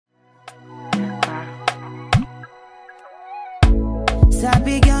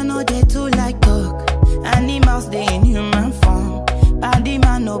Sabi girl no dey too like talk. Animals they in human form. Body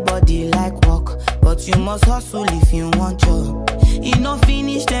man nobody like walk, but you must hustle if you want job. You no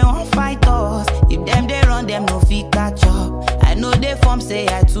finish they won't fight us. If them they run them no fit catch up. I know they form say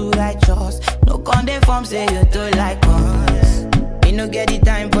I too righteous. No con they form say you too like us. Me no get the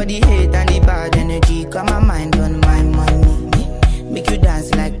time for the hate and the bad energy. Got my mind on my money. Make you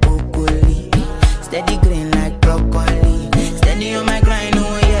dance like broccoli. Steady green like broccoli. Steady on my grind,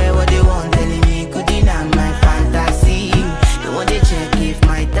 oh yeah, what they want telling me. Could deny my fantasy. They want to check if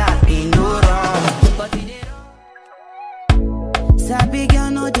my tap ain't no wrong. But it Sabi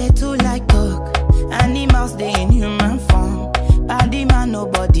girl no they too like talk. Animals they in human form. Body man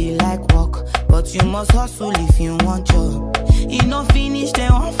nobody like walk, but you must hustle if you want job. You no finish they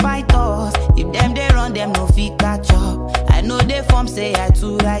won't fight us. If them they run them no fit catch up. I know they form say I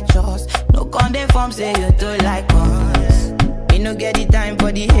too righteous. No con they form say you too like us. Me no get the time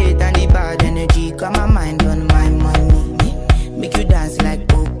for the hate and the bad energy. Got my mind on my money. Make you dance like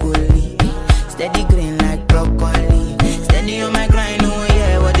broccoli. Steady green like broccoli. Steady on my grind, oh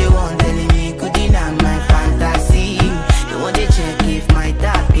yeah, what they want telling me. Could deny my fantasy. They want to check if my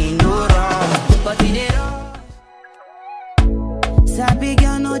tap ain't no wrong. But it ain't wrong. Sabi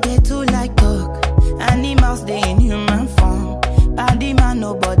girl no they too like talk. Animals they in human form. Body man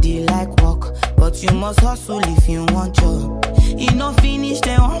nobody like walk, but you must hustle if you want job. You no finish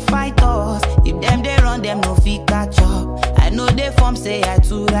they won't fight us. If them they run them no fit catch up. I know they form say I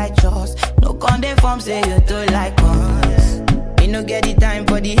too righteous. No con they form say you too like us. Me no get the time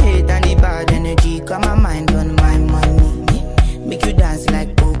for the hate and the bad energy. Got my mind on my money. Make you dance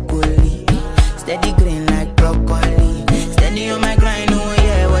like broccoli. Steady green like broccoli. Steady on my grind, oh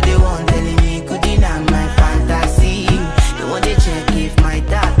yeah, what they want telling me. Could deny my fantasy. They want to check if my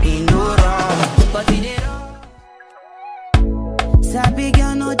tap ain't no wrong. But it ain't wrong. Sabi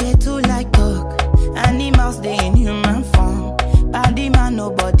girl no they too like talk. Animals they in human form. Body man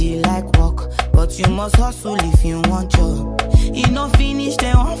nobody like walk, but you must hustle if you want job. You no finish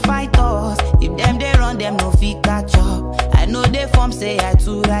they won't fight us. If them they run them no fit catch up. I know they form say I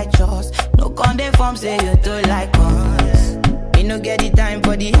too righteous. No con they form say you too like us. Me no get the time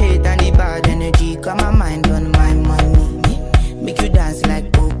for the hate and the bad energy. Got my mind on my money. Make you dance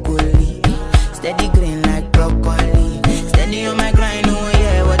like broccoli. Steady green like broccoli. Steady on my